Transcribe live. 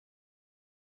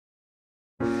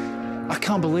I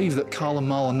can't believe that Carl and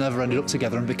Marlon never ended up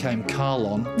together and became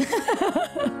Carlon.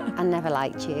 I never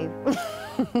liked you.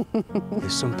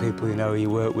 There's some people, you know, you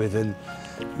work with and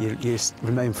you just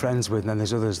remain friends with, and then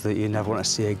there's others that you never want to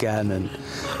see again, and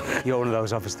you're one of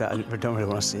those, obviously, that I don't really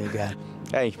want to see again.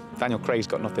 Hey, Daniel Craig's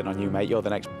got nothing on you, mate. You're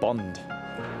the next Bond.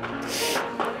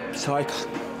 Psych.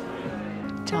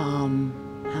 Tom,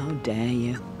 how dare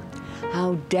you?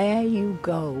 How dare you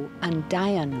go and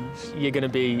die on us? You're going to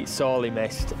be sorely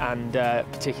missed, and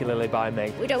particularly by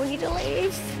me. We don't want you to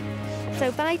leave. So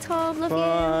bye, Tom. Love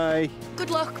Bye. you. Good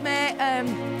luck, mate.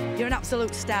 You're an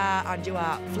absolute star, and you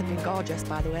are flipping gorgeous,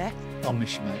 by the way. I'll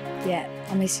miss you, mate. Yeah,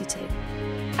 I miss you too.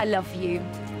 I love you.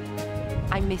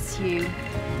 I miss you.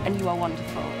 And you are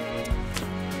wonderful.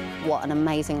 What an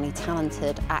amazingly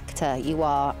talented actor you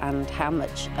are, and how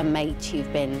much a mate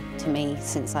you've been to me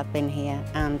since I've been here,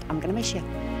 and I'm going to miss you.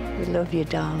 We love you,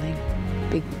 darling.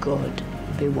 Be good,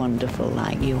 be wonderful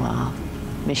like you are.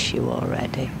 Miss you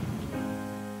already.